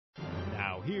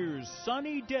Now here's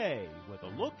Sunny Day with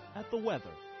a look at the weather.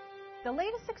 The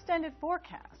latest extended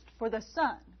forecast for the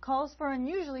sun calls for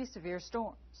unusually severe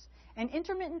storms and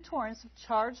intermittent torrents of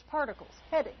charged particles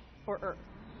heading for Earth.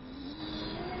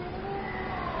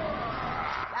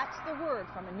 That's the word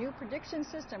from a new prediction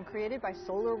system created by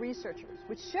solar researchers,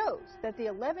 which shows that the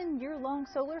 11-year-long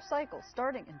solar cycle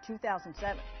starting in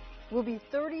 2007 will be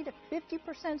 30 to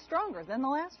 50% stronger than the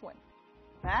last one.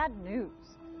 Bad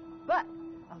news, but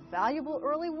a valuable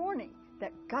early warning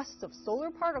that gusts of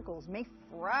solar particles may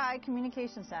fry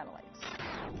communication satellites,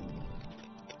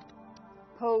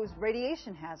 pose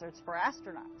radiation hazards for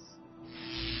astronauts,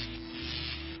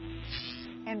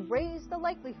 and raise the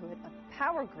likelihood of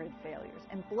power grid failures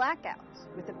and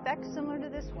blackouts with effects similar to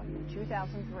this one in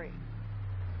 2003.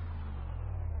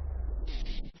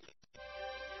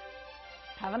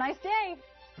 Have a nice day!